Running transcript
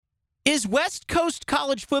Is West Coast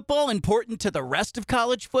college football important to the rest of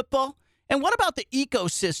college football? And what about the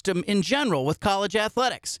ecosystem in general with college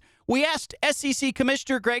athletics? We asked SEC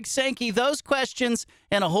Commissioner Greg Sankey those questions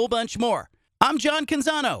and a whole bunch more. I'm John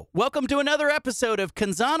Canzano. Welcome to another episode of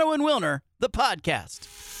Canzano and Wilner, the podcast.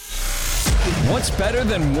 What's better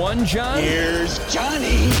than one John? Here's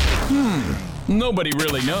Johnny. Nobody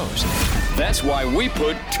really knows. That's why we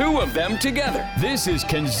put two of them together. This is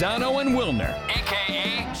Canzano and Wilner,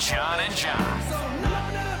 a.k.a. John and John.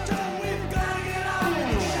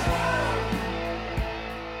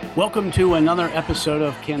 Welcome to another episode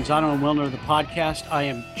of Canzano and Wilner, the podcast. I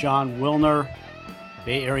am John Wilner,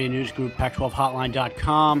 Bay Area News Group,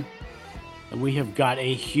 Pac12Hotline.com. And we have got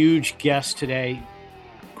a huge guest today,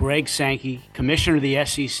 Greg Sankey, Commissioner of the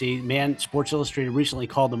SEC, man Sports Illustrated recently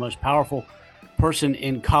called the most powerful person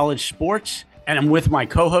in college sports. And I'm with my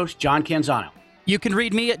co-host, John Canzano. You can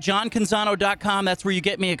read me at johncanzano.com. That's where you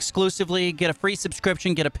get me exclusively, get a free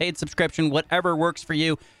subscription, get a paid subscription, whatever works for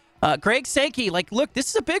you. Greg Sankey, look, this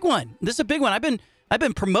is a big one. I've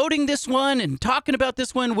been promoting this one and talking about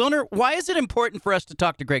this one. Wilner, why is it important for us to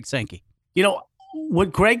talk to Greg Sankey? You know,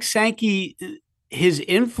 what Greg Sankey, his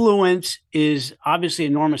influence is obviously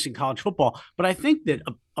enormous in college football, but I think that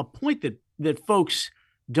a point that folks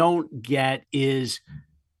don't get is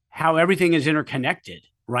how everything is interconnected,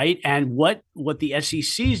 right? And what the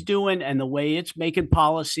SEC is doing and the way it's making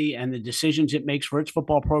policy and the decisions it makes for its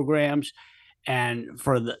football programs and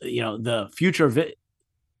for the future of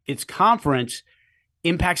its conference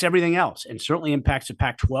impacts everything else, and certainly impacts the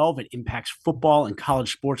Pac-12. It impacts football and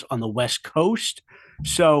college sports on the West Coast.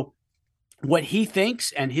 So what he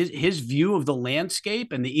thinks and his view of the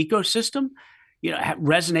landscape and the ecosystem,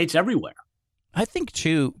 resonates everywhere. I think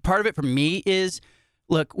too, part of it for me is,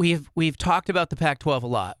 look, we've talked about the Pac-12 a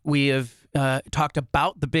lot. We have talked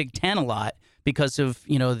about the Big Ten a lot because of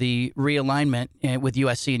the realignment with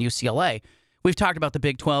USC and UCLA. We've talked about the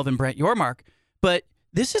Big 12 and Brett Yormark, but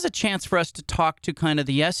this is a chance for us to talk to kind of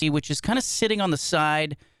the SEC, which is kind of sitting on the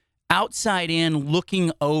side, outside in,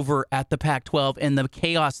 looking over at the Pac-12 and the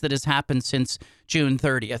chaos that has happened since June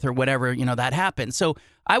 30th or whatever, that happened. So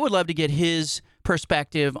I would love to get his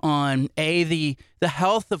perspective on the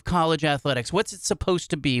health of college athletics. What's it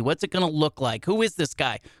supposed to be? What's it going to look like? Who is this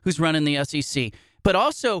guy who's running the SEC? But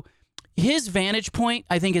also his vantage point,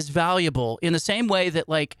 I think, is valuable in the same way that,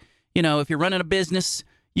 if you're running a business,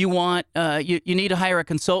 you want you need to hire a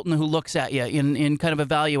consultant who looks at you and kind of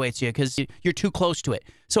evaluates you because you're too close to it.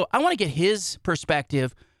 So I want to get his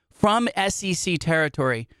perspective from SEC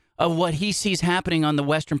territory of what he sees happening on the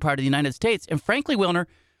western part of the United States. And frankly, Wilner,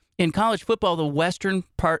 in college football, the western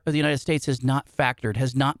part of the United States has not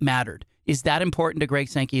mattered. Is that important to Greg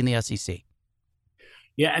Sankey in the SEC?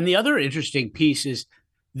 Yeah, and the other interesting piece is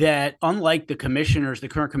that unlike the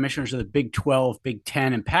current commissioners of the Big 12, Big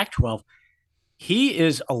 10, and Pac-12, he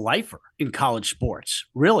is a lifer in college sports,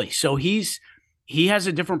 really. So he has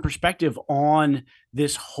a different perspective on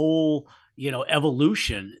this whole,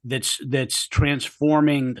 evolution that's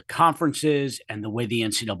transforming the conferences and the way the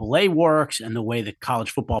NCAA works and the way the college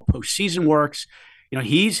football postseason works.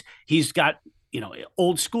 He's got,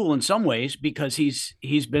 old school in some ways because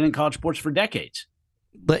he's been in college sports for decades.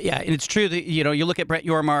 But yeah, and it's true that, you look at Brett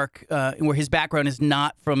Yormark, where his background is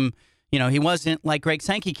not from, he wasn't like Greg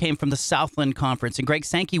Sankey came from the Southland Conference. And Greg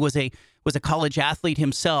Sankey was a college athlete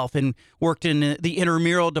himself and worked in the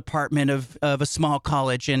intramural department of a small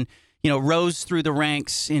college and, rose through the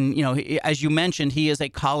ranks. And, as you mentioned, he is a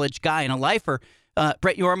college guy and a lifer.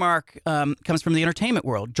 Brett Yormark comes from the entertainment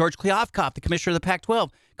world. George Kliavkoff, the commissioner of the Pac-12,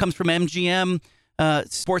 comes from MGM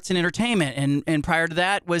Sports and Entertainment, and prior to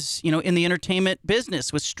that was in the entertainment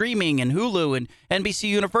business with streaming and Hulu and NBC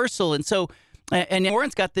Universal, and so and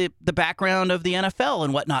Warren's got the background of the NFL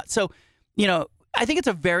and whatnot. So I think it's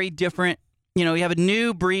a very different. You have a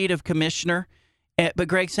new breed of commissioner, but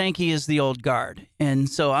Greg Sankey is the old guard, and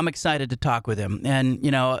so I'm excited to talk with him. And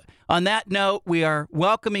on that note, we are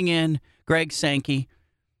welcoming in Greg Sankey.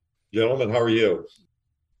 Gentlemen, how are you?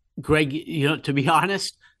 Greg, to be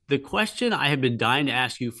honest, the question I have been dying to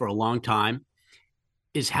ask you for a long time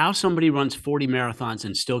is how somebody runs 40 marathons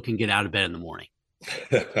and still can get out of bed in the morning.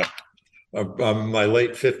 I'm in my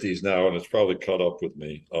late 50s now, and it's probably caught up with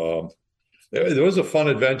me. It was a fun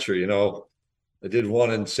adventure. I did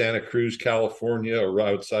one in Santa Cruz, California, or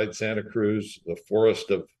outside Santa Cruz. The forest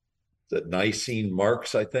of the Nicene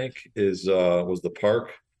Marks, I think, was the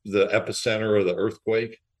park, the epicenter of the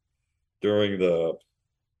earthquake during the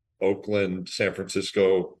Oakland, San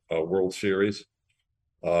Francisco World Series.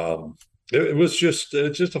 It's just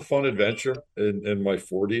a fun adventure in my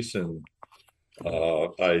 40s, and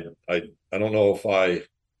I don't know if I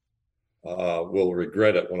will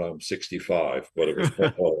regret it when I'm 65, but it was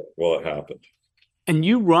well, it happened. And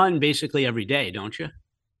you run basically every day, don't you?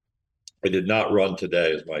 I did not run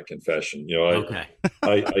today, is my confession. Okay.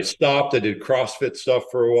 I stopped. I did CrossFit stuff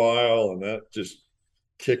for a while, and that just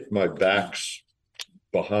kicked my backs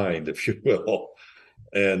behind, if you will.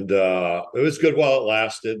 And it was good while it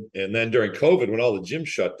lasted. And then during COVID, when all the gyms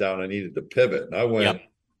shut down, I needed to pivot. And I went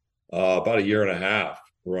about a year and a half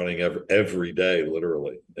running every day,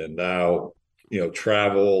 literally. And now,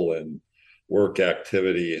 travel and work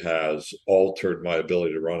activity has altered my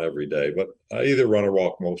ability to run every day. But I either run or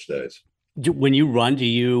walk most days. When you run,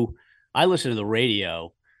 I listen to the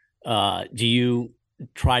radio. Do you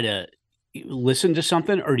try to listen to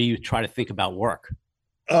something, or do you try to think about work?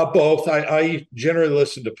 Both. I generally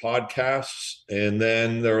listen to podcasts, and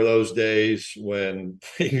then there are those days when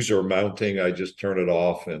things are mounting. I just turn it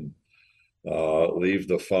off and leave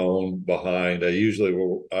the phone behind.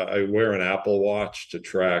 I wear an Apple Watch to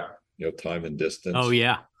track time and distance. Oh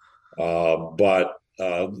yeah. But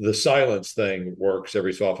the silence thing works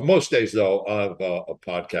every so often. Most days, though, I have a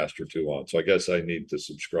podcast or two on. So I guess I need to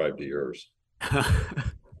subscribe to yours.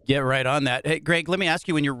 Get right on that. Hey, Greg, let me ask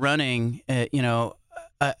you: when you're running,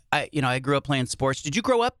 I grew up playing sports. Did you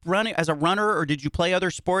grow up running as a runner, or did you play other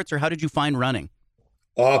sports, or how did you find running?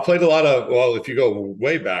 I played a lot if you go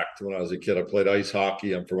way back to when I was a kid, I played ice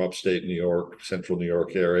hockey. I'm from upstate New York, central New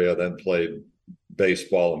York area, then played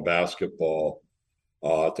baseball and basketball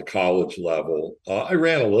at the college level. I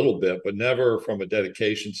ran a little bit, but never from a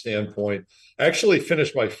dedication standpoint. I actually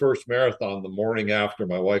finished my first marathon the morning after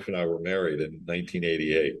my wife and I were married in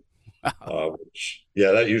 1988. Which,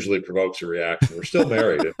 that usually provokes a reaction. We're still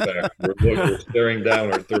married. In fact, we're staring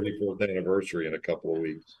down our 34th anniversary in a couple of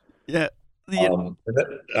weeks. Yeah.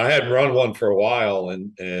 I hadn't run one for a while,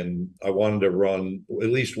 and I wanted to run at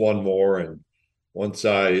least one more. And once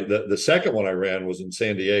the second one I ran was in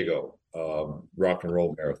San Diego, rock and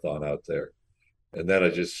roll marathon out there. And then I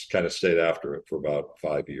just kind of stayed after it for about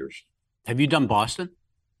 5 years. Have you done Boston?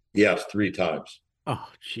 Yes, 3 times. Oh,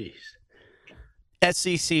 geez.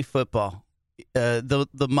 SEC football,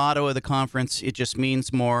 the motto of the conference, it just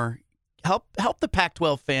means more. Help the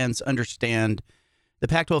Pac-12 fans understand, the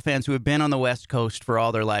Pac-12 fans who have been on the West Coast for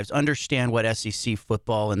all their lives, understand what SEC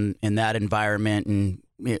football and that environment and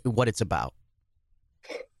what it's about.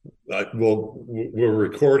 Well, we're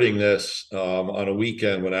recording this on a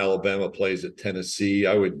weekend when Alabama plays at Tennessee.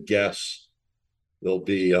 I would guess there'll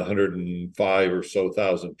be 105 or so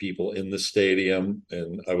thousand people in the stadium,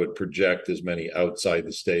 and I would project as many outside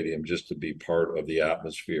the stadium just to be part of the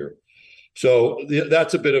atmosphere. So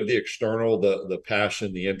that's a bit of the external, the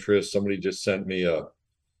passion, the interest. Somebody just sent me a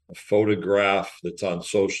photograph that's on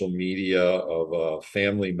social media of a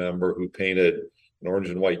family member who painted an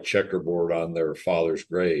orange and white checkerboard on their father's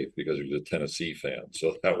grave because he was a Tennessee fan.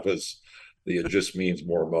 So that was the "it just means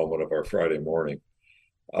more" moment of our Friday morning.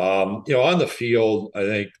 On the field, I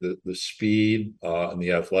think the speed and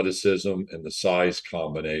the athleticism and the size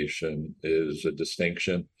combination is a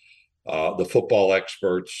distinction. The football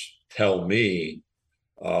experts tell me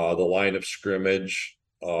the line of scrimmage,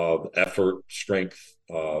 effort, strength,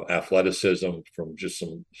 athleticism from just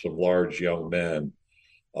some large young men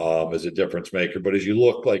is a difference maker. But as you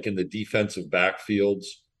look like in the defensive backfields,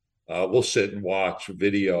 we'll sit and watch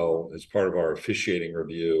video as part of our officiating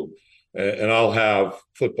review. And I'll have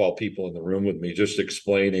football people in the room with me just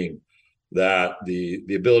explaining that the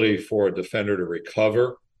ability for a defender to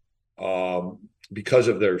recover because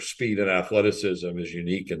of their speed and athleticism is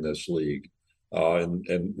unique in this league.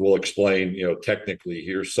 And we'll explain, technically,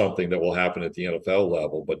 here's something that will happen at the NFL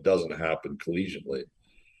level, but doesn't happen collegiately.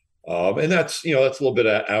 And that's a little bit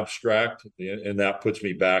abstract. And that puts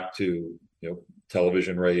me back to,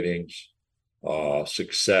 television ratings,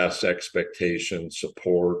 success, expectation,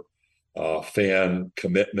 support, fan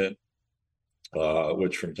commitment,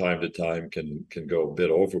 which from time to time can go a bit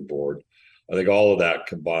overboard. I think all of that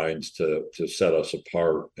combines to set us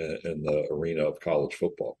apart in the arena of college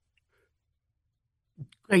football.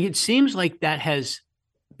 It seems like that has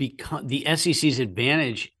become the SEC's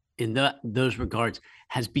advantage in those regards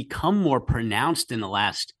has become more pronounced in the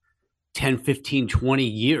last 10, 15, 20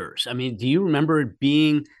 years. I mean, do you remember it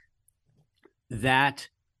being that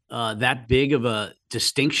big of a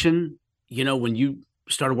distinction, when you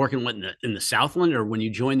started working in the Southland or when you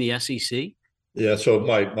joined the SEC? Yeah, so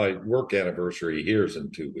my work anniversary here is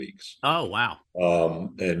in 2 weeks. Oh, wow.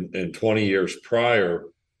 And 20 years prior,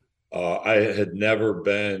 I had never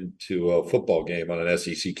been to a football game on an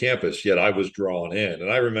SEC campus, yet I was drawn in. And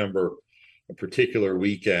I remember a particular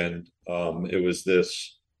weekend. It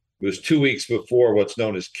was 2 weeks before what's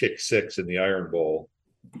known as Kick Six in the Iron Bowl.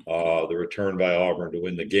 the return by Auburn to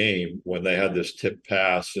win the game when they had this tip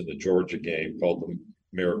pass in the Georgia game called the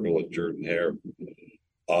Miracle of Jordan Hare.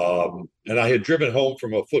 And I had driven home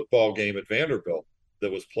from a football game at Vanderbilt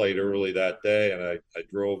that was played early that day. And I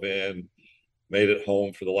drove in, made it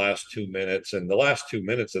home for the last 2 minutes. And the last 2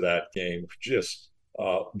 minutes of that game were just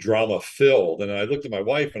drama filled. And I looked at my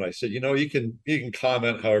wife and I said, you can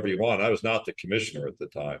comment however you want. I was not the commissioner at the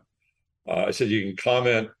time. I said, you can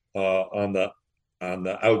comment on the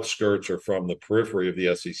outskirts or from the periphery of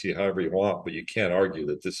the SEC however you want, but you can't argue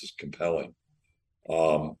that this is compelling.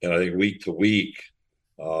 And I think week to week,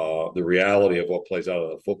 the reality of what plays out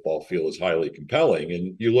on the football field is highly compelling.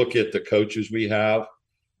 And you look at the coaches we have.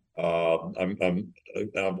 I'll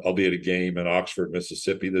be at a game in Oxford,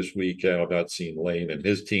 Mississippi this weekend. I've not seen Lane and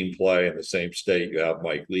his team play in the same state. You have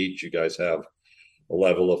Mike Leach. You guys have a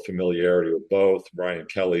level of familiarity with both. Brian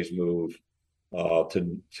Kelly's move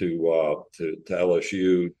to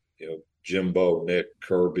LSU. Jimbo, Nick,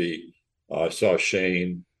 Kirby. I saw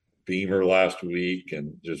Shane Beamer last week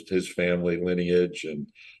and just his family lineage, and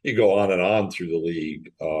you go on and on through the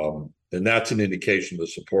league. And that's an indication to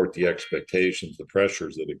support the expectations, the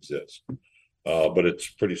pressures that exist. But it's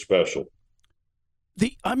pretty special.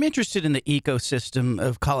 I'm interested in the ecosystem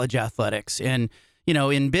of college athletics. And,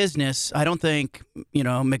 in business, I don't think,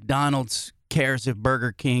 McDonald's cares if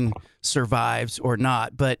Burger King survives or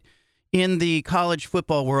not. But in the college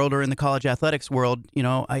football world or in the college athletics world,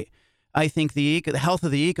 I think the health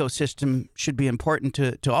of the ecosystem should be important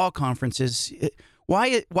to all conferences.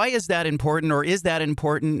 Why is that important, or is that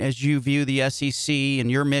important as you view the SEC and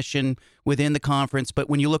your mission within the conference, but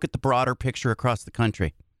when you look at the broader picture across the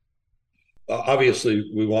country? Obviously,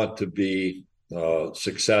 we want to be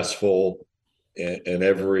successful in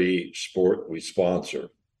every sport we sponsor,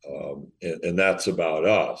 and that's about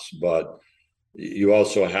us. But you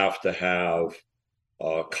also have to have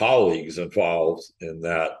colleagues involved in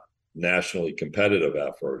that nationally competitive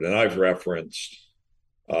effort. And I've referenced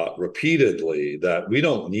repeatedly that we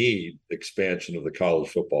don't need expansion of the college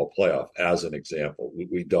football playoff as an example.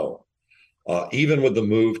 We don't. Even with the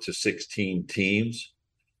move to 16 teams,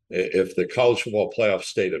 if the college football playoff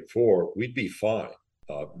stayed at 4, we'd be fine.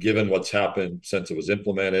 Given what's happened since it was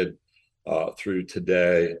implemented through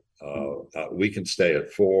today, we can stay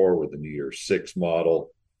at 4 with the New Year's 6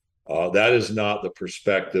 model. That is not the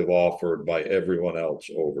perspective offered by everyone else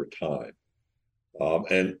over time.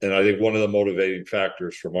 And I think one of the motivating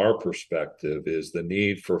factors from our perspective is the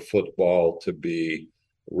need for football to be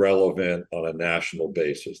relevant on a national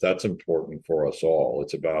basis. That's important for us all.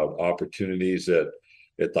 It's about opportunities at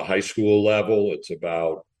the high school level. It's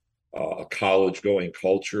about a college-going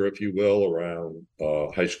culture, if you will, around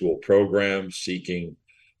high school programs seeking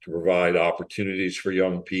to provide opportunities for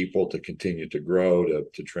young people to continue to grow,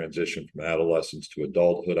 to transition from adolescence to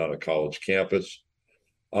adulthood on a college campus.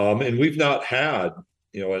 And we've not had,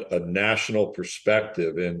 a national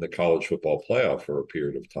perspective in the college football playoff for a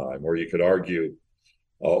period of time, or you could argue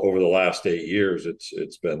over the last 8 years,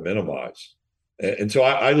 it's been minimized. And so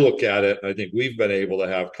I look at it, and I think we've been able to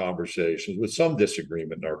have conversations with some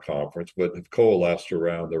disagreement in our conference, but have coalesced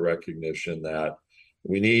around the recognition that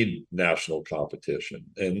we need national competition.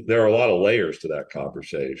 And there are a lot of layers to that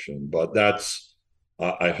conversation, but that's,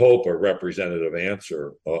 I hope, a representative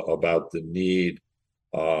answer about the need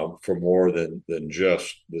for more than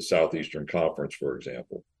just the Southeastern Conference, for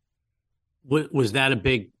example. Was that a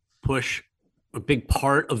big push, a big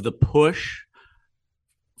part of the push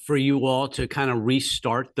for you all to kind of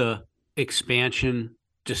restart the expansion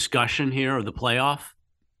discussion here of the playoff?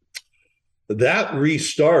 That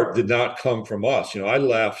restart did not come from us. I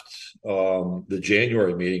left the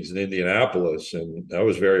January meetings in Indianapolis, and I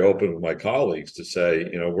was very open with my colleagues to say,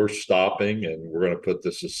 we're stopping and we're going to put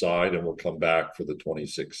this aside and we'll come back for the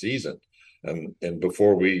 26th season. And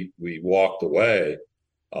before we walked away,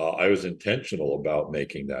 I was intentional about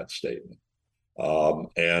making that statement.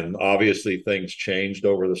 And obviously things changed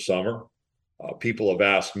over the summer. People have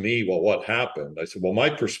asked me, well, what happened? I said, well, my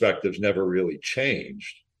perspective's never really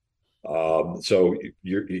changed. So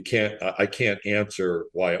I can't answer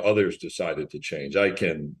why others decided to change. I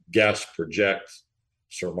can guess, project,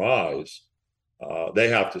 surmise. They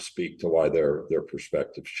have to speak to why their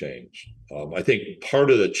perspectives changed. I think part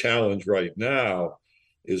of the challenge right now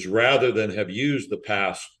is, rather than have used the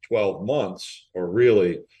past 12 months or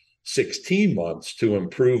really 16 months to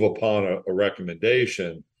improve upon a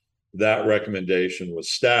recommendation, that recommendation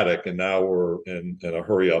was static, and now we're in a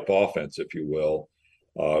hurry up offense, if you will.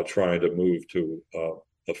 Trying to move to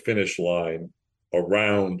a finish line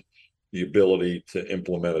around the ability to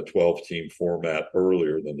implement a 12-team format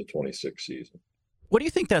earlier than the 26th season. What do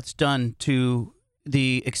you think that's done to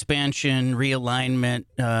the expansion, realignment,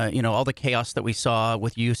 all the chaos that we saw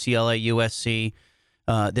with UCLA, USC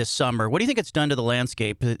this summer. What do you think it's done to the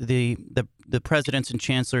landscape? The presidents and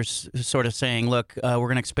chancellors sort of saying, look, we're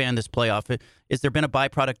going to expand this playoff. Has there been a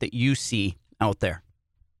byproduct that you see out there?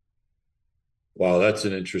 Wow, that's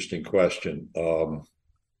an interesting question.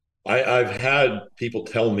 I've had people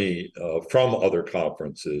tell me from other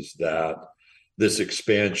conferences that this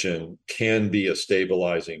expansion can be a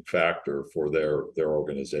stabilizing factor for their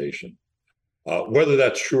organization. Whether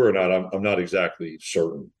that's true or not, I'm not exactly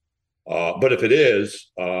certain. But if it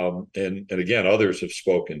is, and again, others have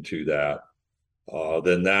spoken to that,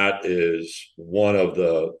 then that is one of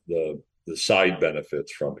the side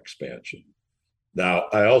benefits from expansion. Now,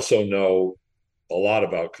 I also know a lot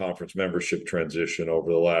about conference membership transition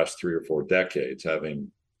over the last 3 or 4 decades,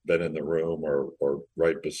 having been in the room or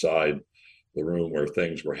right beside the room where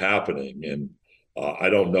things were happening. And I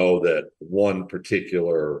don't know that one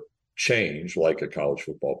particular change, like a college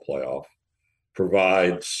football playoff,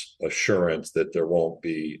 provides assurance that there won't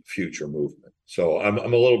be future movement. So I'm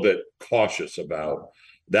a little bit cautious about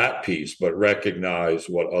that piece, but recognize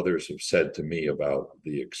what others have said to me about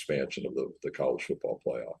the expansion of the college football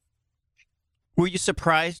playoff. Were you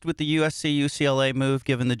surprised with the USC UCLA move,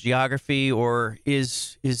 given the geography, or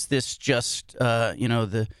is this just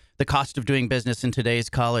the cost of doing business in today's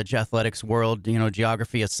college athletics world?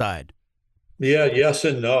 Geography aside. Yeah, yes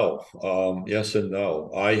and no. Yes and no.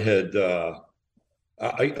 I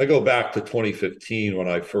go back to 2015 when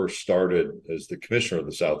I first started as the commissioner of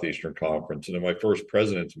the Southeastern Conference, and in my first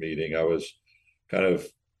president's meeting, I was kind of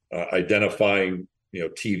identifying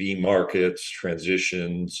TV markets,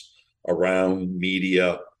 transitions around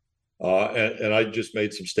media. And I just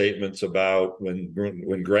made some statements about when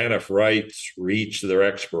Graniff rights reach their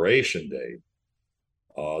expiration date,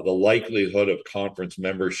 the likelihood of conference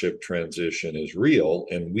membership transition is real,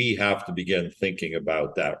 and we have to begin thinking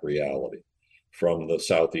about that reality from the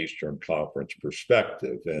Southeastern Conference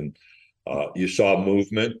perspective. And you saw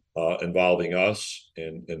movement involving us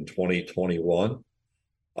in 2021.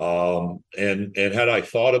 And had I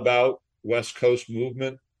thought about West Coast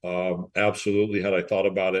movement? Absolutely. Had I thought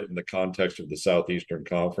about it in the context of the Southeastern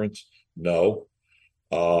Conference? No.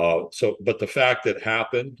 But the fact that it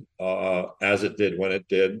happened as it did when it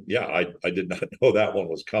did, yeah, I did not know that one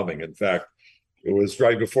was coming. In fact, it was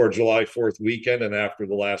right before July 4th weekend, and after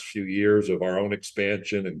the last few years of our own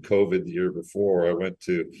expansion and COVID the year before, I went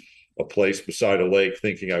to a place beside a lake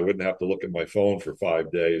thinking I wouldn't have to look at my phone for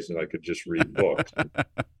 5 days and I could just read books.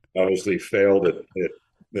 Obviously failed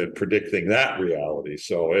at predicting that reality.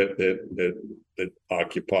 So it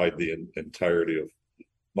occupied the entirety of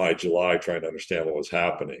my July trying to understand what was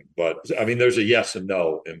happening. But I mean, there's a yes and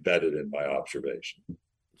no embedded in my observation.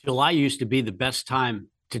 July used to be the best time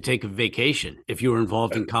to take a vacation if you were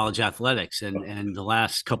involved in college athletics, and the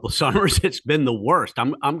last couple of summers it's been the worst.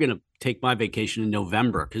 I'm going to take my vacation in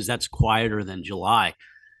November because that's quieter than July.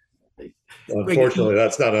 Unfortunately,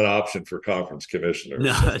 that's not an option for conference commissioners.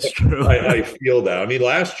 No, that's true. I feel that. I mean,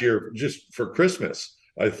 last year, just for Christmas,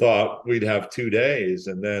 I thought we'd have 2 days,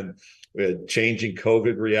 and then we had changing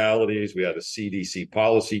COVID realities. We had a CDC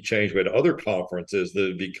policy change. We had other conferences that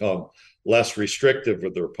had become less restrictive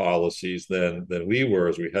with their policies than we were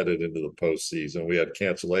as we headed into the postseason. We had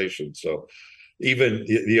cancellations. So even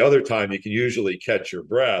the other time you can usually catch your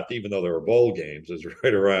breath, even though there are bowl games, is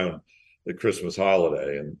right around the Christmas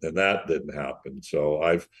holiday, and that didn't happen.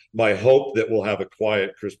 So my hope that we'll have a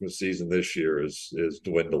quiet Christmas season this year is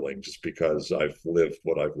dwindling, just because I've lived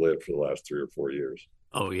what I've lived for the last 3 or 4 years.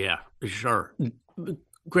 Oh yeah, sure.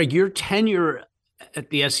 Greg, your tenure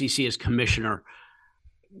at the SEC as commissioner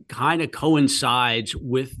kind of coincides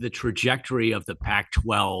with the trajectory of the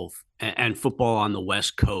Pac-12 and football on the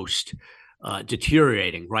West Coast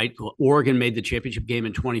deteriorating, right? Oregon made the championship game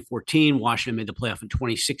in 2014. Washington made the playoff in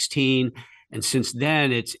 2016. And since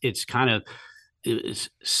then, it's kind of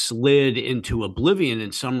slid into oblivion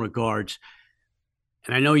in some regards.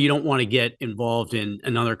 And I know you don't want to get involved in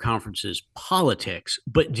another conference's politics,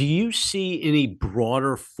 but do you see any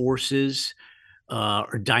broader forces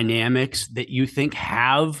or dynamics that you think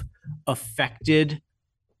have affected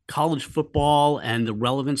college football and the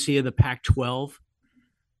relevancy of the Pac-12?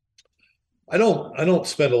 I don't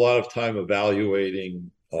spend a lot of time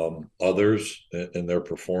evaluating others and their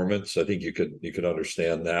performance. I think you could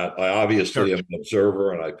understand that. I obviously am an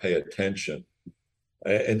observer and I pay attention,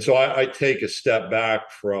 and so I take a step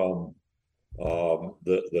back from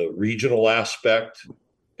the regional aspect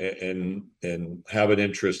and have an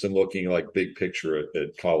interest in looking like big picture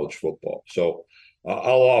at college football. So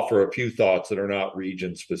I'll offer a few thoughts that are not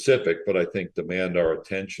region specific, but I think demand our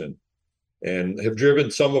attention. and have driven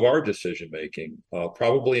some of our decision making,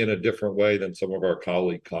 probably in a different way than some of our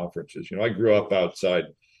colleague conferences. I grew up outside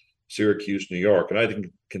Syracuse, New York, and I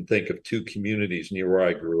can think of two communities near where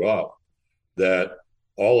I grew up that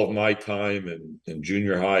all of my time in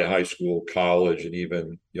junior high, high school, college, and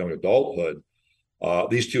even young adulthood,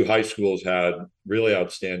 these two high schools had really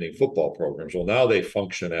outstanding football programs. Well, now they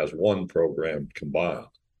function as one program combined.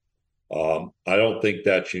 I don't think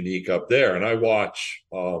that's unique up there. And I watch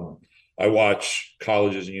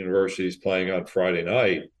colleges and universities playing on Friday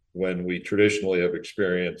night when we traditionally have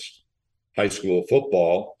experienced high school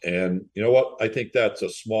football. And you know what? I think that's a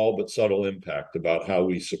small but subtle impact about how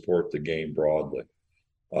we support the game broadly.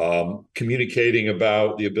 Communicating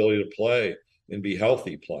about the ability to play and be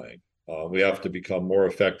healthy playing. We have to become more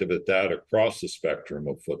effective at that across the spectrum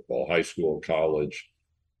of football, high school, college,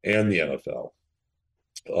 and the NFL.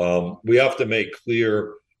 We have to make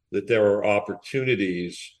clear that there are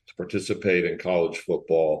opportunities to participate in college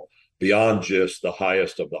football beyond just the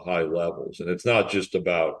highest of the high levels. And it's not just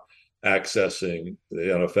about accessing the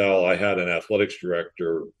NFL. I had an athletics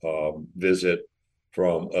director visit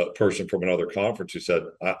from a person from another conference who said,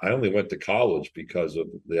 I only went to college because of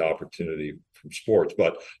the opportunity from sports.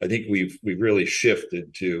 But I think we've really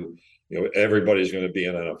shifted to, everybody's going to be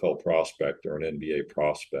an NFL prospect or an NBA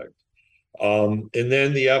prospect. And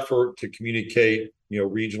then the effort to communicate,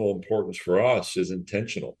 regional importance for us is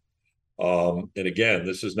intentional. And again,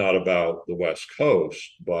 this is not about the West Coast,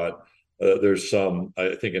 but there's some,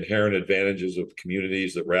 I think, inherent advantages of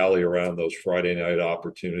communities that rally around those Friday night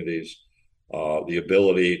opportunities. The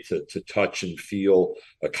ability to touch and feel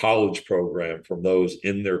a college program from those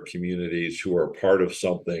in their communities who are part of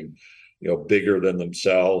something, bigger than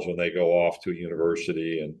themselves when they go off to a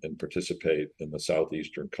university and participate in the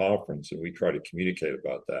Southeastern Conference. And we try to communicate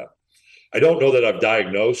about that. I don't know that I've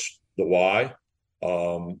diagnosed the why.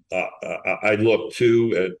 I look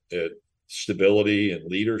too at stability and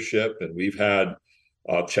leadership, and we've had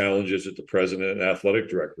challenges at the president and athletic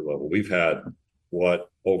director level. We've had what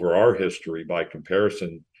over our history, by comparison,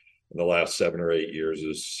 in the last 7 or 8 years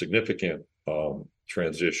is significant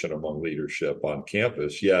transition among leadership on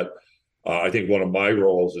campus. Yet, I think one of my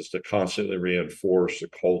roles is to constantly reinforce a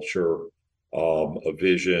culture, a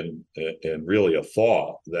vision, and really a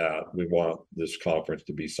thought that we want this conference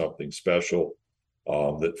to be something special,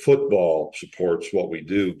 that football supports what we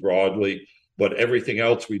do broadly, but everything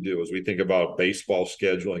else we do, as we think about baseball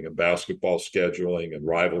scheduling and basketball scheduling and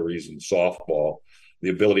rivalries in softball, the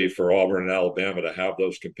ability for Auburn and Alabama to have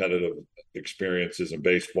those competitive experiences in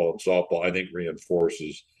baseball and softball, I think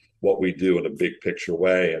reinforces what we do in a big picture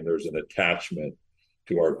way. And there's an attachment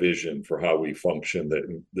to our vision for how we function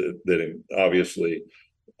that obviously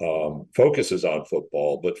focuses on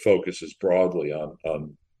football, but focuses broadly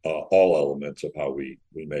on all elements of how we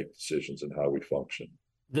make decisions and how we function.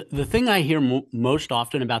 The thing I hear most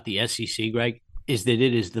often about the SEC, Greg, is that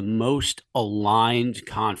it is the most aligned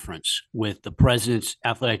conference with the presidents,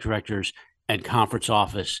 athletic directors, and conference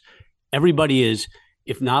office. Everybody is,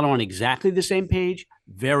 if not on exactly the same page,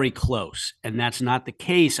 very close. And that's not the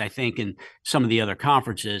case, I think, in some of the other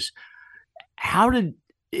conferences.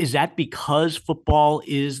 Is that because football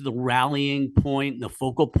is the rallying point, the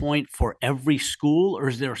focal point for every school, or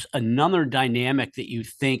is there another dynamic that you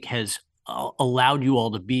think has allowed you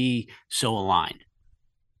all to be so aligned?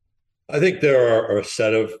 I think there are a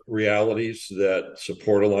set of realities that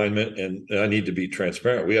support alignment, and I need to be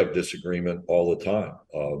transparent. We have disagreement all the time.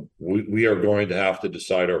 We are going to have to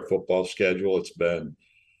decide our football schedule. It's been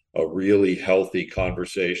a really healthy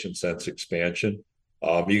conversation since expansion.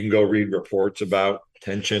 You can go read reports about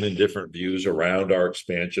tension and different views around our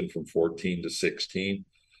expansion from 14 to 16.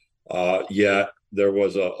 Yet there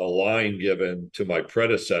was a line given to my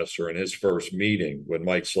predecessor in his first meeting when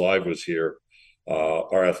Mike Slive was here.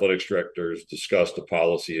 Our athletics directors discussed a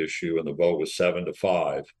policy issue, and the vote was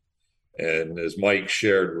 7-5. And as Mike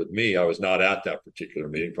shared with me, I was not at that particular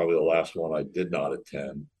meeting, probably the last one I did not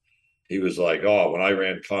attend. He was like, "Oh, when I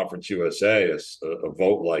ran Conference USA, a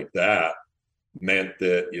vote like that meant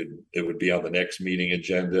that it would be on the next meeting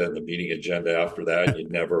agenda and the meeting agenda after that, and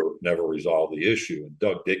you'd never resolve the issue." And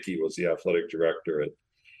Doug Dickey was the athletic director at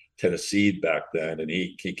Tennessee back then, and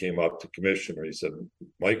he came up to commissioner. He said,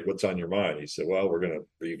 "Mike, what's on your mind?" He said, "Well, we're going to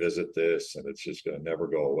revisit this, and it's just going to never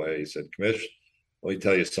go away." He said, "Commissioner, let me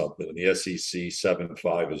tell you something. In the SEC,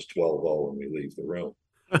 7-5 is 12-0 when we leave the room."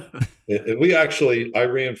 And I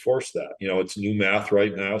reinforce that. It's new math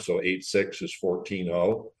right now, so 8-6 is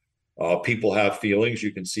 14-0. People have feelings.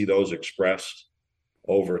 You can see those expressed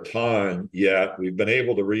over time. Yet we've been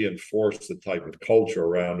able to reinforce the type of culture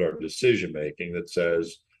around our decision making that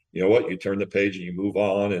says you know what, you turn the page and you move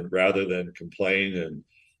on, and rather than complain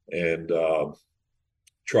and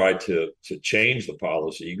try to change the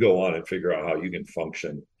policy, you go on and figure out how you can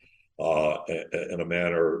function in a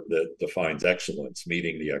manner that defines excellence,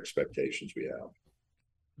 meeting the expectations we have.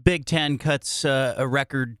 Big Ten cuts a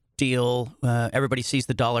record deal. Everybody sees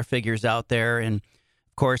the dollar figures out there. And,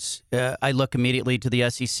 of course, I look immediately to the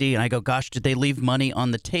SEC and I go, gosh, did they leave money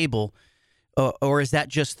on the table? Or is that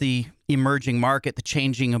just the emerging market, the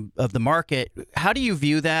changing of the market? How do you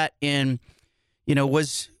view that? And, you know,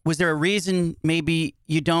 was there a reason maybe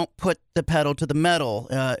you don't put the pedal to the metal?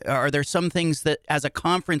 Are there some things that as a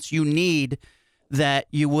conference you need that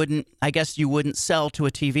you wouldn't sell to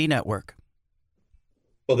a TV network?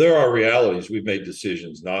 Well, there are realities. We've made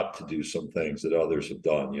decisions not to do some things that others have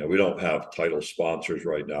done. You know, we don't have title sponsors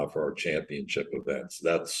right now for our championship events.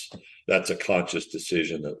 That's a conscious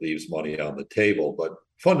decision that leaves money on the table. But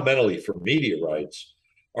fundamentally, for media rights,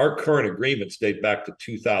 our current agreements date back to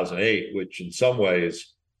 2008, which in some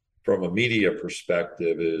ways, from a media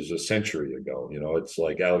perspective, is a century ago. You know, it's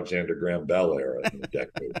like Alexander Graham Bell era in a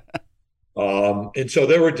decade. And so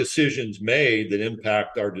there were decisions made that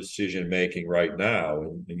impact our decision making right now,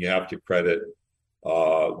 and you have to credit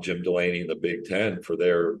Jim Delaney and the Big Ten for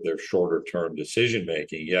their shorter term decision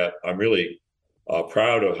making. Yet I'm really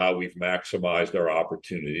proud of how we've maximized our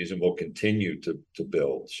opportunities, and we'll continue to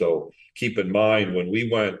build. So keep in mind, when we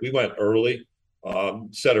went early,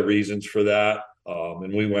 set of reasons for that.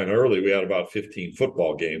 And we went early. We had about 15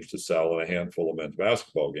 football games to sell and a handful of men's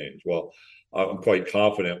basketball games. Well, I'm quite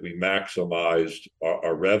confident we maximized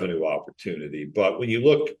our revenue opportunity. But when you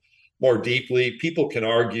look more deeply, people can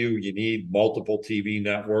argue you need multiple TV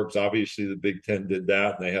networks. Obviously, the Big Ten did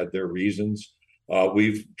that, and they had their reasons.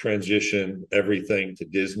 We've transitioned everything to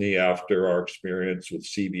Disney after our experience with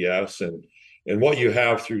CBS. And what you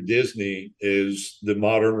have through Disney is the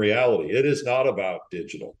modern reality. It is not about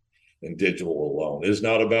digital and digital alone. It is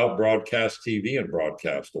not about broadcast TV and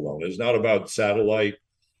broadcast alone. It is not about satellite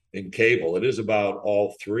and cable. It is about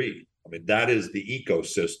all three. I mean, that is the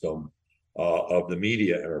ecosystem of the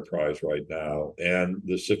media enterprise right now. And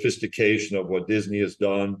the sophistication of what Disney has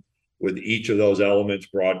done with each of those elements,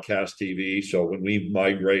 broadcast TV. So when we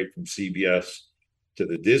migrate from CBS to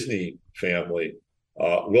the Disney family,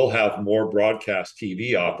 we'll have more broadcast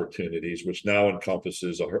TV opportunities, which now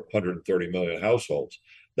encompasses 130 million households.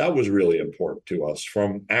 That was really important to us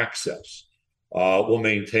from access. We'll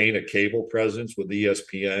maintain a cable presence with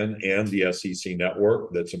ESPN and the SEC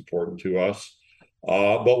network. That's important to us.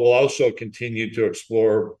 But we'll also continue to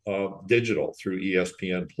explore digital through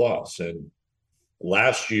ESPN Plus. And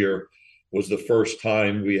last year was the first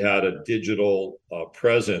time we had a digital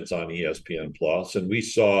presence on ESPN Plus, and we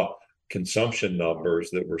saw consumption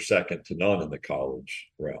numbers that were second to none in the college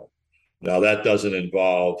realm. Now, that doesn't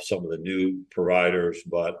involve some of the new providers,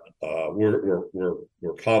 but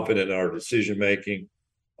we're confident in our decision making.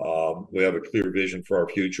 We have a clear vision for our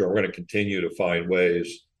future. We're going to continue to find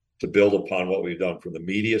ways to build upon what we've done from the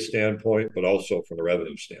media standpoint, but also from the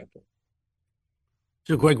revenue standpoint.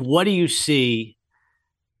 So, Greg, what do you see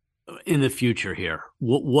in the future here?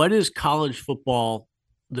 What is college football,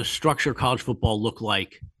 the structure of college football, look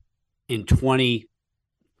like in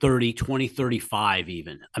 2030, 2035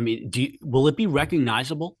 even? I mean, will it be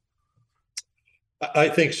recognizable? I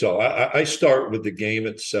think so. I start with the game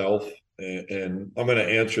itself, and I'm going to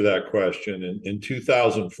answer that question. In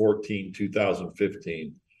 2014,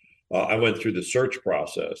 2015, I went through the search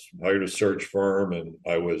process, hired a search firm, and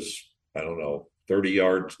I was, 30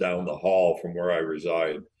 yards down the hall from where I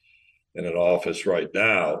reside in an office right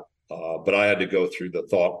now. But I had to go through the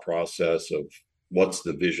thought process of what's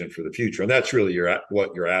the vision for the future. And that's really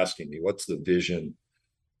what you're asking me. What's the vision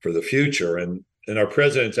for the future? And our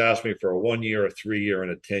president's asked me for a 1 year, a 3 year,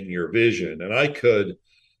 and a 10-year vision. And I could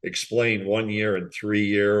explain 1 year and 3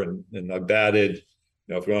 year. And I batted,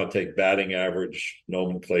 if you want to take batting average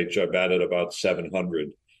nomenclature, I batted about 700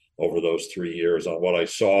 over those 3 years on what I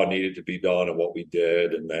saw needed to be done and what we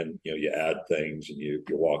did. And then, you add things and you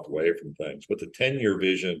walk away from things. But the 10-year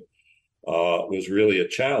vision was really a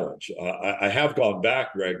challenge. I have gone back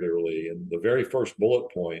regularly, and the very first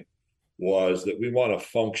bullet point was that we want to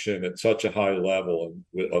function at such a high level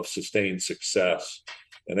of sustained success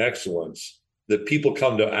and excellence that people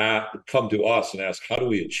come to us and ask, how do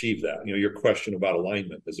we achieve that? Your question about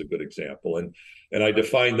alignment is a good example. And I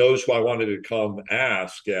define those who I wanted to come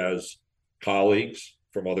ask as colleagues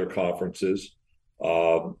from other conferences,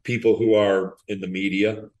 people who are in the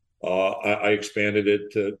media. I expanded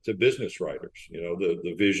it to business writers,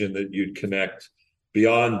 the vision that you'd connect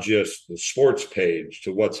beyond just the sports page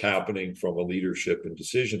to what's happening from a leadership and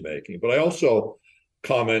decision making. But I also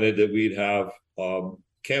commented that we'd have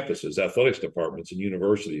campuses, athletics departments, and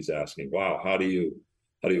universities asking, "Wow, how do you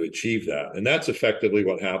achieve that?" And that's effectively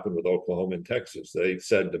what happened with Oklahoma and Texas. They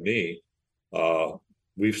said to me,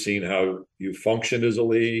 "We've seen how you functioned as a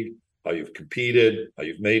league, how you've competed, how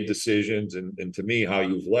you've made decisions, and to me, how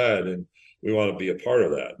you've led, and we want to be a part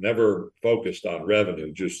of that." Never focused on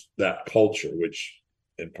revenue, just that culture, which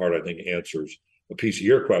in part I think answers a piece of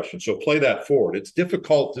your question. So play that forward. It's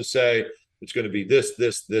difficult to say it's going to be this,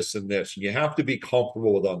 this, this, and this. And you have to be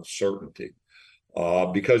comfortable with uncertainty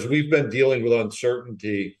because we've been dealing with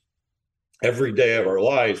uncertainty every day of our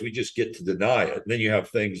lives. We just get to deny it. And then you have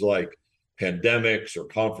things like pandemics or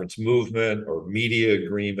conference movement or media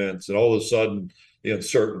agreements. And all of a sudden, the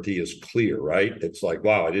uncertainty is clear, right? It's like,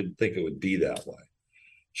 wow, I didn't think it would be that way.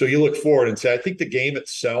 So you look forward and say, I think the game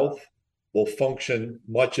itself will function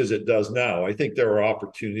much as it does now. I think there are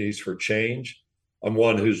opportunities for change. I'm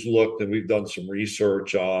one who's looked, and we've done some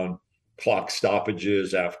research on clock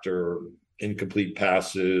stoppages after incomplete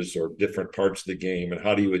passes or different parts of the game, and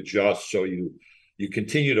how do you adjust so you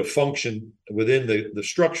continue to function within the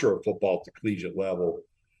structure of football at the collegiate level,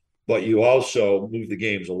 but you also move the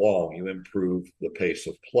games along, you improve the pace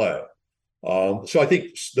of play. So I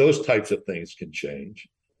think those types of things can change.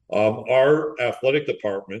 Our athletic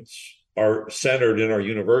departments are centered in our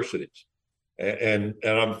universities. And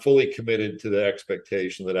I'm fully committed to the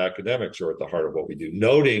expectation that academics are at the heart of what we do,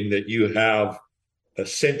 noting that you have a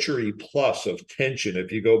century plus of tension.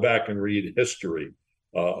 If you go back and read history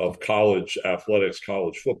of college athletics,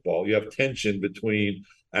 college football, you have tension between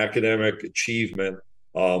academic achievement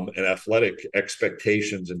and athletic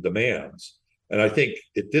expectations and demands. And I think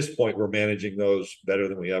at this point, we're managing those better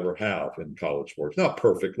than we ever have in college sports. Not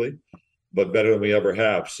perfectly, but better than we ever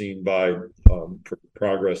have, seen by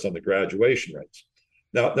progress on the graduation rates.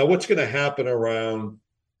 Now what's going to happen around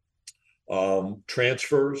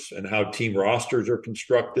transfers and how team rosters are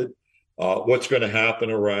constructed? What's going to happen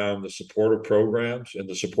around the supportive programs and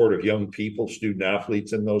the support of young people, student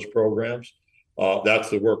athletes in those programs? That's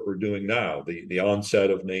the work we're doing now, the onset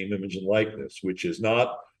of name, image, and likeness, which is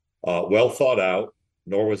not well thought out,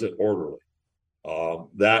 nor was it orderly.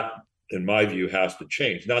 That, in my view, has to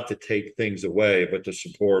change, not to take things away, but to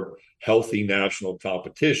support healthy national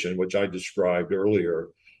competition, which I described earlier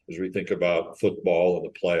as we think about football and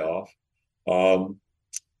the playoff.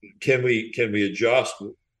 Can we adjust?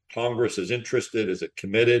 Congress is interested. Is it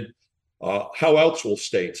committed? How else will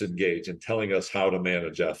states engage in telling us how to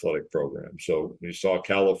manage athletic programs? So we saw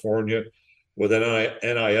California with an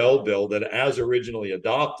NIL bill that, as originally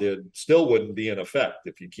adopted, still wouldn't be in effect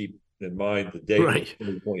if you keep in mind the date of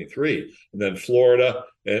 2023. And then Florida,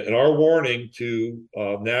 and our warning to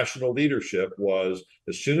national leadership was,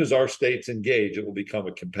 as soon as our states engage, it will become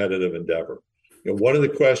a competitive endeavor. One of the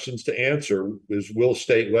questions to answer is, will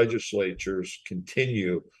state legislatures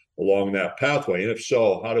continue along that pathway? And if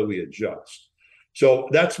so, how do we adjust? So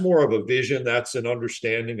that's more of a vision. That's an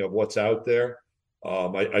understanding of what's out there.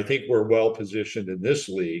 I think we're well positioned in this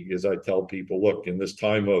league, as I tell people, look, in this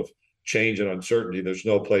time of change and uncertainty, there's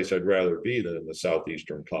no place I'd rather be than in the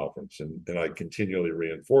Southeastern Conference. And I continually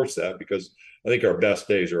reinforce that because I think our best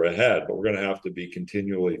days are ahead, but we're going to have to be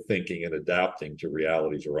continually thinking and adapting to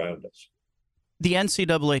realities around us. The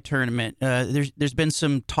NCAA tournament, there's been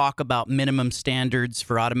some talk about minimum standards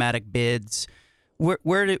for automatic bids.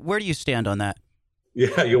 Where do you stand on that?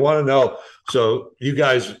 Yeah, you want to know. So you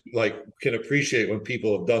guys can appreciate when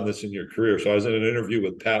people have done this in your career. So I was in an interview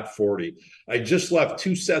with Pat Forty. I just left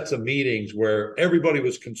 2 sets of meetings where everybody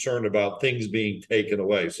was concerned about things being taken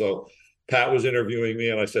away. So Pat was interviewing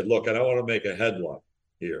me, and I said, look, I don't want to make a headline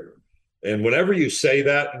here. And whenever you say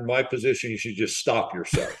that in my position, you should just stop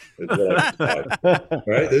yourself.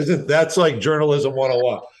 Right? That's like journalism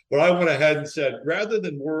 101. But I went ahead and said, rather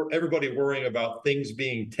than everybody worrying about things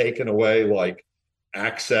being taken away, like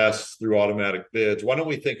access through automatic bids, why don't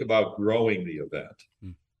we think about growing the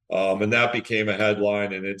event? And that became a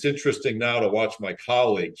headline. And it's interesting now to watch my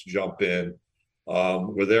colleagues jump in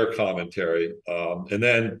with their commentary. And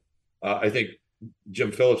then I think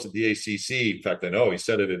Jim Phillips at the ACC, in fact, I know he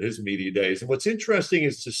said it in his media days. And what's interesting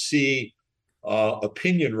is to see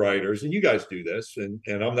opinion writers, and you guys do this, and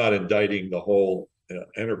I'm not indicting the whole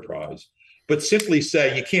enterprise, but simply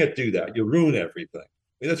say, you can't do that. You ruin everything.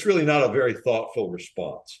 I mean, that's really not a very thoughtful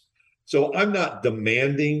response. So I'm not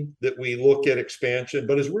demanding that we look at expansion,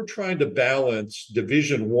 but as we're trying to balance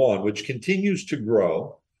Division I, which continues to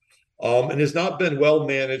grow, and has not been well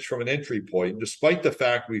managed from an entry point, despite the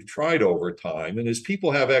fact we've tried over time, and as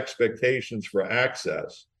people have expectations for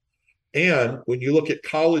access. And when you look at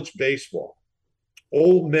college baseball,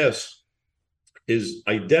 Ole Miss is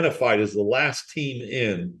identified as the last team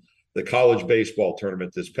in the college baseball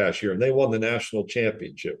tournament this past year, and they won the national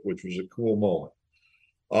championship, which was a cool moment.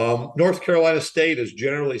 North Carolina State is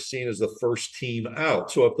generally seen as the first team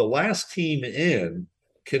out. So if the last team in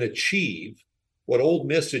can achieve what Ole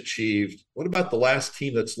Miss achieved, what about the last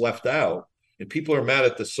team that's left out? And people are mad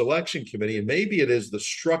at the selection committee, and maybe it is the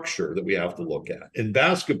structure that we have to look at. In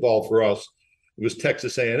basketball, for us, it was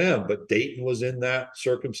Texas A&M, but Dayton was in that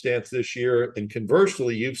circumstance this year. And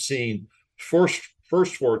conversely, you've seen first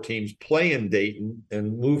four teams play in Dayton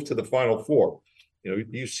and move to the Final Four. You know,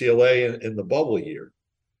 UCLA in the bubble year,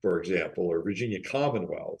 for example, or Virginia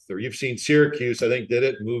Commonwealth, or you've seen Syracuse, I think, did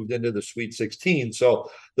it, moved into the Sweet 16. So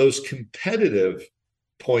those competitive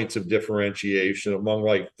points of differentiation among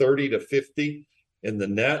like 30 to 50 in the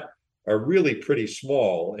net are really pretty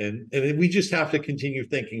small. And we just have to continue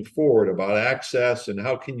thinking forward about access and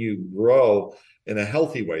how can you grow in a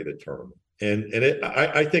healthy way the tournament.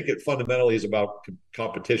 I think it fundamentally is about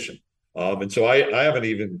competition. And so I haven't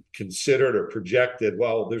even considered or projected,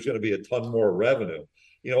 well, there's going to be a ton more revenue.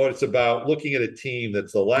 You know, it's about looking at a team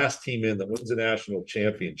that's the last team in that wins a national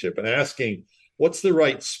championship and asking, what's the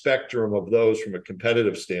right spectrum of those from a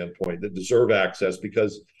competitive standpoint that deserve access,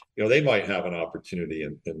 because, you know, they might have an opportunity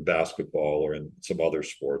in basketball or in some other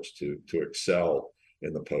sports to excel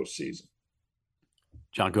in the postseason.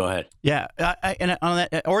 John, go ahead. Yeah, and on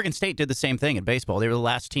that, Oregon State did the same thing in baseball. They were the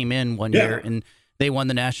last team in one year, and they won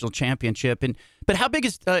the national championship. But how big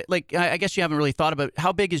is I guess you haven't really thought about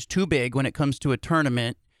how big is too big when it comes to a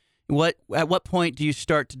tournament? At what point do you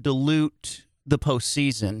start to dilute the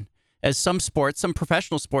postseason, as some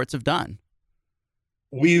professional sports have done?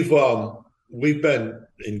 We've been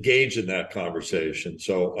engaged in that conversation.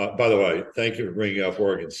 So, by the way, thank you for bringing up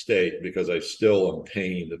Oregon State, because I still am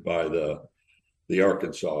pained by the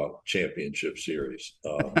Arkansas championship series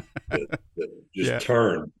that just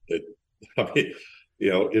turned. I mean,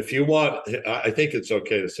 you know, if you want, I think it's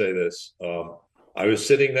okay to say this. I was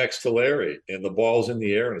sitting next to Larry, and the ball's in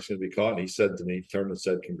the air, and it's going to be caught. And he said to me, turned and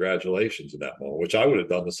said, "Congratulations" in that moment, which I would have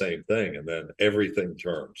done the same thing. And then everything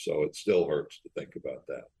turned. So it still hurts to think about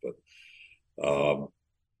that. But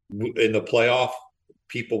in the playoff,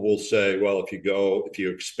 people will say, well, if you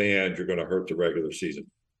expand, you're going to hurt the regular season.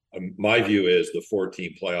 My view is the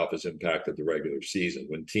 4-team playoff has impacted the regular season.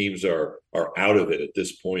 When teams are out of it at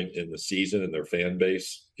this point in the season and their fan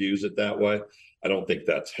base views it that way, I don't think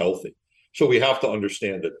that's healthy. So we have to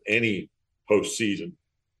understand that any postseason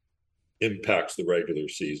impacts the regular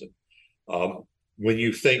season. When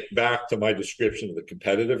you think back to my description of the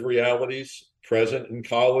competitive realities present in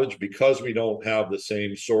college, because we don't have the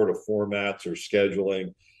same sort of formats or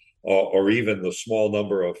scheduling, or even the small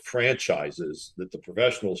number of franchises that the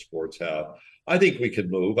professional sports have, I think we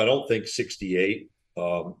could move. I don't think 68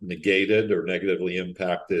 negated or negatively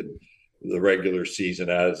impacted the regular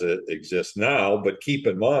season as it exists now. But keep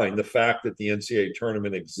in mind, the fact that the NCAA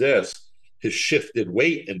tournament exists has shifted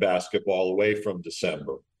weight in basketball away from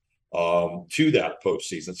December to that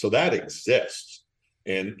postseason. So that exists.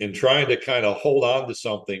 And trying to kind of hold on to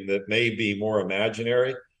something that may be more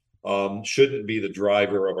imaginary shouldn't be the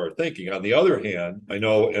driver of our thinking. On the other hand, I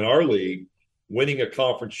know in our league, winning a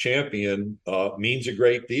conference champion means a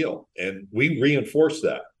great deal. And we reinforce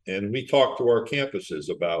that. And we talk to our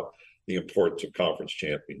campuses about the importance of conference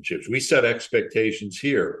championships. We set expectations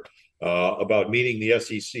here about meeting the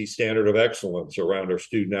SEC standard of excellence around our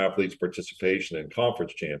student athletes' participation in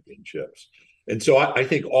conference championships. And so I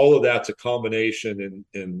think all of that's a combination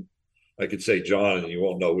in I could say, John, and you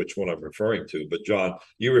won't know which one I'm referring to, but John,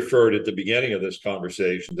 you referred at the beginning of this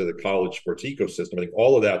conversation to the college sports ecosystem. I think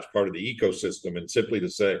all of that's part of the ecosystem. And simply to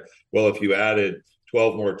say, well, if you added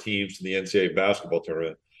 12 more teams to the NCAA basketball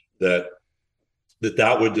tournament, that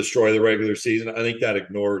would destroy the regular season, I think that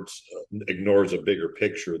ignores a bigger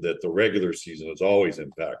picture that the regular season is always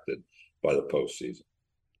impacted by the postseason.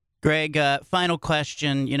 Greg, final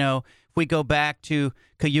question. You know, if we go back to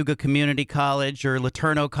Cayuga Community College or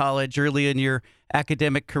Laterno College early in your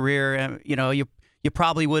academic career, you know, you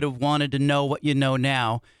probably would have wanted to know what you know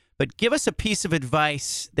now. But give us a piece of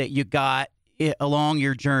advice that you got along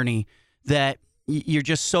your journey that you're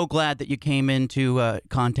just so glad that you came into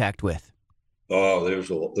contact with. Oh,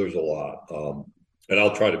 there's a lot, and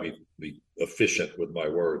I'll try to be efficient with my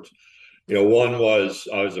words. You know, one was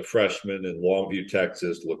I was a freshman in Longview,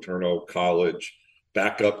 Texas, Laterno College,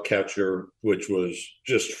 backup catcher, which was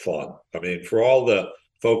just fun. I mean, for all the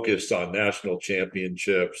focus on national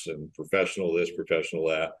championships and professional this, professional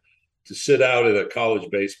that, to sit out at a college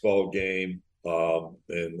baseball game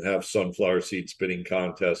and have sunflower seed spitting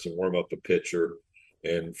contests and warm up a pitcher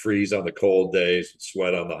and freeze on the cold days,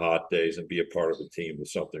 sweat on the hot days, and be a part of the team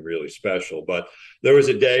was something really special. But there was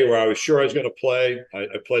a day where I was sure I was going to play. I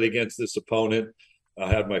played against this opponent. I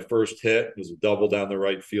had my first hit. It was a double down the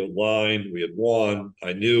right field line. We had won.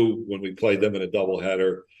 I knew when we played them in a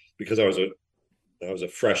doubleheader, because I was a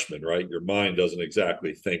freshman, right? Your mind doesn't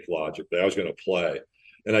exactly think logically. I was going to play,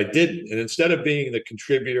 and I didn't. And instead of being the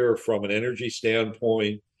contributor from an energy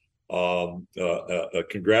standpoint, a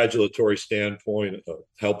congratulatory standpoint,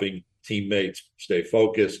 helping teammates stay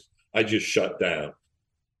focused, I just shut down.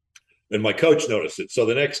 And my coach noticed it. So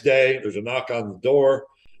the next day, there's a knock on the door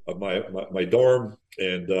of my dorm,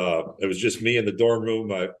 and it was just me in the dorm room.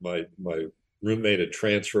 My roommate had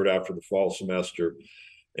transferred after the fall semester,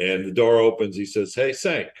 and the door opens. He says, "Hey,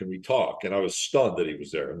 Sank, can we talk?" And I was stunned that he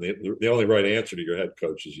was there. And the only right answer to your head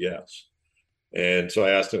coach is yes. And so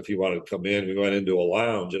I asked him if he wanted to come in. We went into a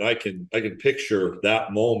lounge, and I can picture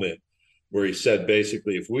that moment where he said,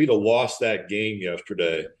 basically, if we'd have lost that game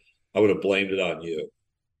yesterday, I would have blamed it on you.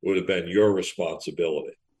 It would have been your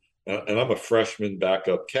responsibility. And I'm a freshman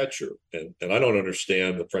backup catcher, and I don't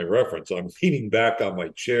understand the frame reference. I'm leaning back on my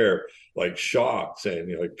chair, like shocked,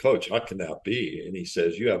 saying, "Coach, how can that be?" And he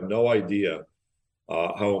says, "You have no idea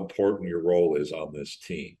how important your role is on this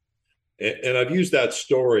team." And I've used that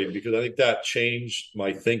story because I think that changed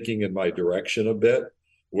my thinking and my direction a bit,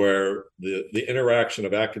 where the interaction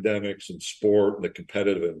of academics and sport and the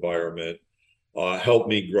competitive environment helped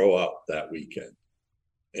me grow up that weekend.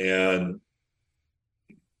 And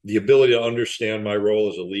the ability to understand my role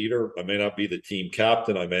as a leader. I may not be the team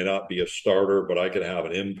captain, I may not be a starter, but I can have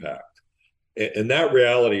an impact. And that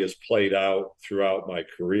reality has played out throughout my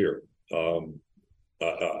career.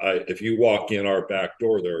 If you walk in our back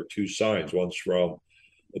door, there are two signs. One's from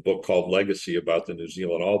a book called Legacy about the New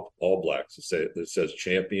Zealand All Blacks. It says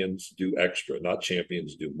champions do extra, not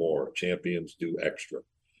champions do more. Champions do extra.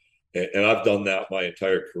 And I've done that my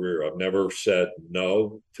entire career. I've never said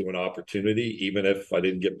no to an opportunity, even if I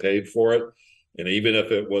didn't get paid for it, and even if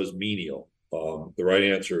it was menial. The right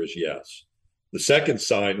answer is yes. The second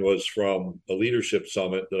sign was from a leadership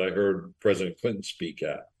summit that I heard President Clinton speak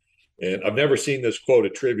at. And I've never seen this quote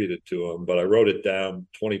attributed to him, but I wrote it down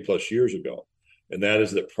 20 plus years ago. And that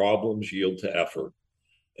is that problems yield to effort.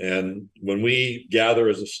 And when we gather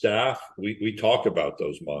as a staff, we talk about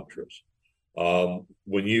those mantras.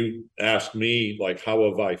 When you ask me, like, how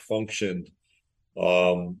have I functioned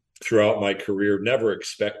throughout my career, never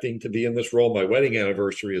expecting to be in this role, my wedding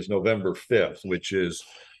anniversary is November 5th, which is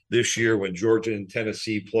this year when Georgia and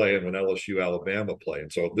Tennessee play and when LSU Alabama play.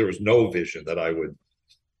 And so there was no vision that I would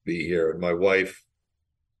be here. And my wife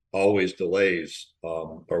always delays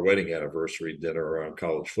our wedding anniversary dinner around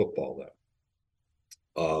college football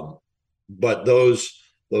then. But those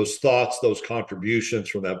thoughts, those contributions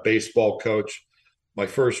from that baseball coach. My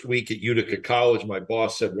first week at Utica College, my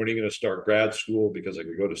boss said, "When are you going to start grad school?" Because I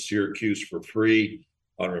could go to Syracuse for free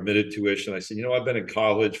on remitted tuition. I said, I've been in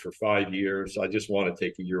college for 5 years. I just want to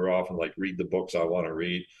take a year off and read the books I want to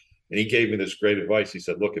read. And he gave me this great advice. He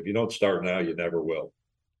said, "Look, if you don't start now, you never will."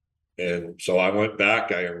 And so I went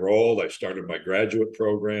back, I enrolled, I started my graduate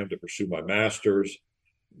program to pursue my master's.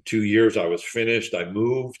 In 2 years, I was finished. I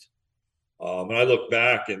moved. And I look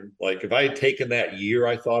back and if I had taken that year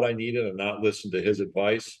I thought I needed and not listened to his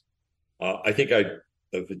advice, I think I'd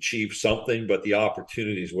have achieved something, but the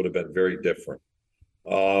opportunities would have been very different.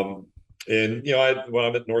 And when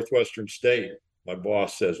I'm at Northwestern State, my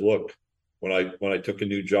boss says, "Look, when I took a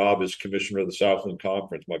new job as commissioner of the Southland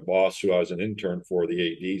Conference, my boss, who I was an intern for, the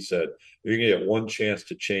AD, said, you're going to get one chance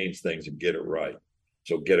to change things and get it right.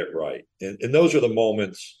 So get it right." And those are the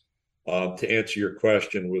moments. To answer your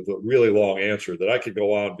question with a really long answer that I could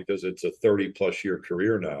go on because it's a 30 plus year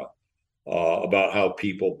career now, about how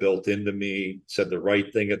people built into me, said the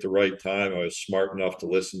right thing at the right time. I was smart enough to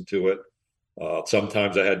listen to it.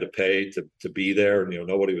 Sometimes I had to pay to be there.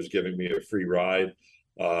 Nobody was giving me a free ride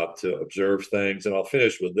to observe things. And I'll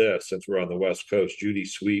finish with this, since we're on the West Coast. Judy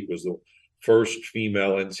Sweet was the first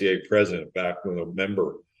female NCAA president back when a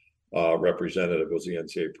member representative was the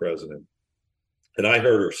NCAA president. And I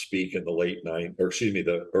heard her speak in the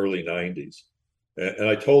early 90s. And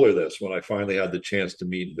I told her this when I finally had the chance to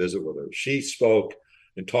meet and visit with her. She spoke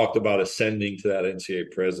and talked about ascending to that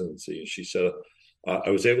NCAA presidency. And she said, I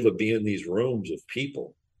was able to be in these rooms of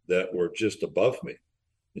people that were just above me.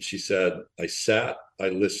 And she said, I sat, I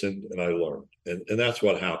listened, and I learned. And that's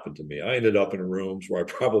what happened to me. I ended up in rooms where I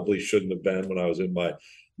probably shouldn't have been when I was in my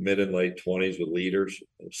mid and late 20s with leaders.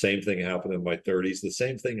 The same thing happened in my 30s. The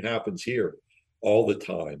same thing happens here all the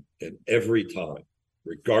time and every time,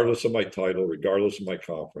 regardless of my title, regardless of my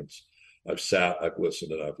conference. I've sat, I've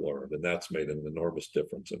listened, and I've learned, and that's made an enormous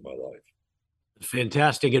difference in my life.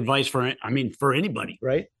 Fantastic advice for anybody,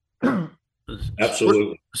 right?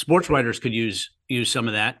 Absolutely. Sports writers could use some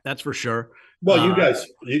of that. That's for sure. Well,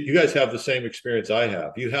 you guys have the same experience I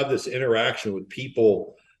have. You have this interaction with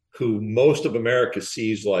people who most of America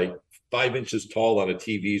sees like 5 inches tall on a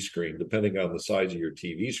TV screen, depending on the size of your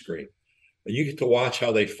TV screen. And you get to watch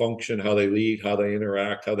how they function, how they lead, how they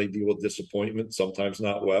interact, how they deal with disappointment, sometimes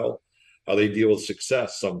not well, how they deal with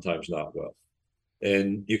success, sometimes not well.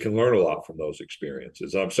 And you can learn a lot from those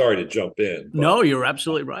experiences. I'm sorry to jump in. No, you're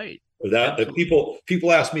absolutely right. That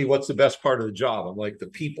people ask me what's the best part of the job. I'm like, the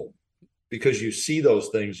people, because you see those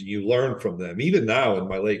things and you learn from them. Even now in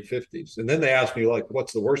my late 50s, and then they ask me like,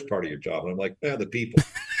 what's the worst part of your job? And I'm like, the people.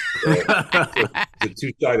 The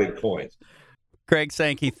two-sided coin. Greg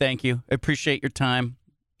Sankey, thank you. I appreciate your time.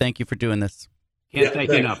 Thank you for doing this. Can't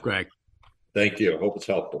thank you enough, Greg. Thank you. I hope it's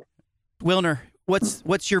helpful. Wilner,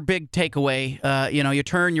 what's your big takeaway?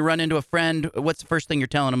 You run into a friend. What's the first thing you're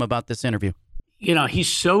telling him about this interview? He's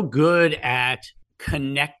so good at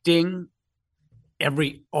connecting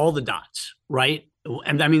all the dots, right?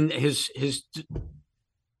 And I mean, his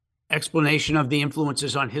explanation of the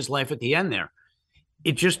influences on his life at the end there,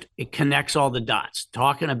 it connects all the dots,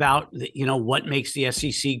 talking about what makes the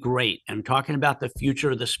SEC great and talking about the future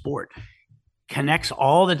of the sport, connects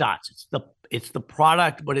all the dots. It's the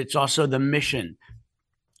product, but it's also the mission.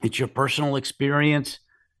 It's your personal experience.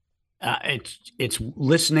 It's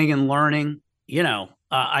listening and learning.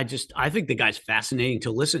 I think the guy's fascinating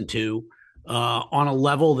to listen to on a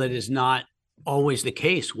level that is not always the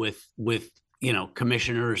case with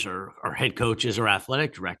commissioners or head coaches or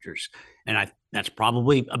athletic directors. And that's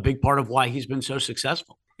probably a big part of why he's been so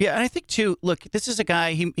successful. Yeah, and I think too, look, this is a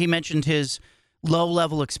guy, he mentioned his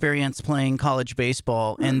low-level experience playing college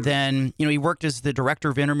baseball, and then, he worked as the director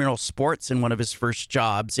of intramural sports in one of his first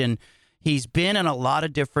jobs, and he's been in a lot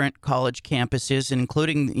of different college campuses,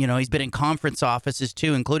 including, he's been in conference offices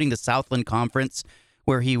too, including the Southland Conference,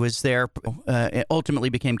 where he was there, ultimately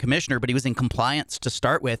became commissioner, but he was in compliance to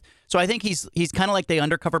start with. So I think he's kind of like the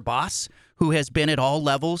undercover boss who has been at all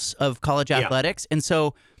levels of college athletics. And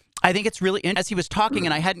so I think it's really, as he was talking,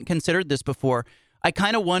 and I hadn't considered this before, I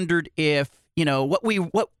kind of wondered if,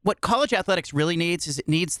 what college athletics really needs is it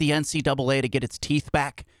needs the NCAA to get its teeth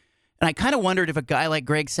back. And I kind of wondered if a guy like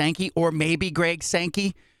Greg Sankey, or maybe Greg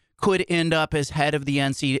Sankey, could end up as head of the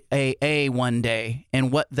NCAA one day,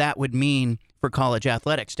 and what that would mean for college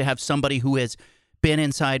athletics, to have somebody who has been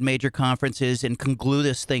inside major conferences and can glue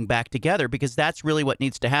this thing back together, because that's really what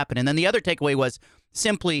needs to happen. And then the other takeaway was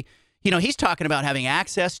simply, he's talking about having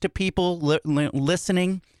access to people,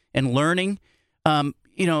 listening and learning.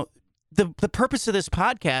 The purpose of this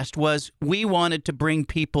podcast was we wanted to bring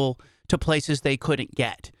people to places they couldn't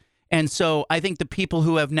get. And so I think the people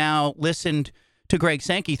who have now listened to Greg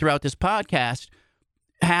Sankey throughout this podcast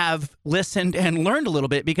have listened and learned a little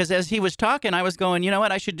bit, because as he was talking, I was going, you know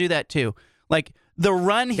what, I should do that too. Like the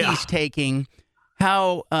run he's taking,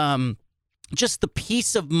 how just the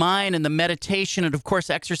peace of mind and the meditation, and of course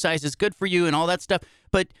exercise is good for you and all that stuff.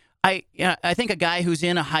 But I think a guy who's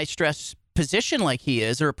in a high stress position like he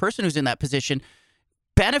is, or a person who's in that position,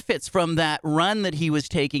 benefits from that run that he was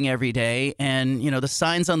taking every day. And, the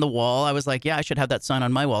signs on the wall, I was like, yeah, I should have that sign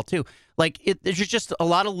on my wall too. Like there's just a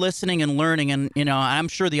lot of listening and learning. And, I'm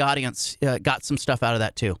sure the audience got some stuff out of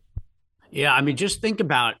that too. Yeah. I mean, just think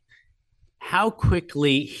about how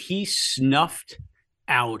quickly he snuffed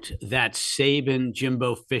out that Saban,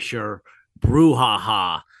 Jimbo Fisher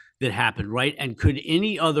brouhaha that happened, right? And could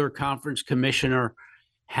any other conference commissioner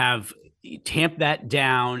have tamped that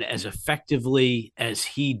down as effectively as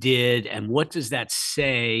he did? And what does that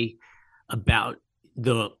say about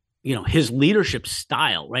his leadership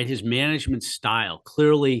style, right? His management style?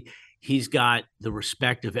 Clearly, he's got the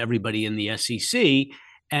respect of everybody in the SEC,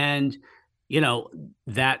 and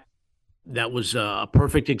that was a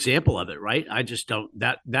perfect example of it, right? I just don't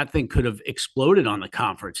that thing could have exploded on the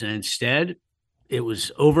conference, and instead, it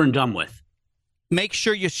was over and done with. Make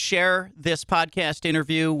sure you share this podcast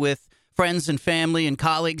interview with friends and family and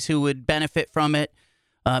colleagues who would benefit from it.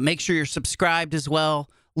 Make sure you're subscribed as well.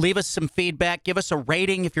 Leave us some feedback. Give us a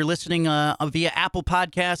rating if you're listening via Apple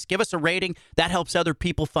Podcasts. Give us a rating. That helps other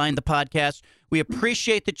people find the podcast. We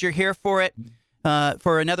appreciate that you're here for it,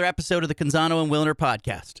 for another episode of the Canzano and Wilner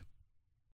podcast.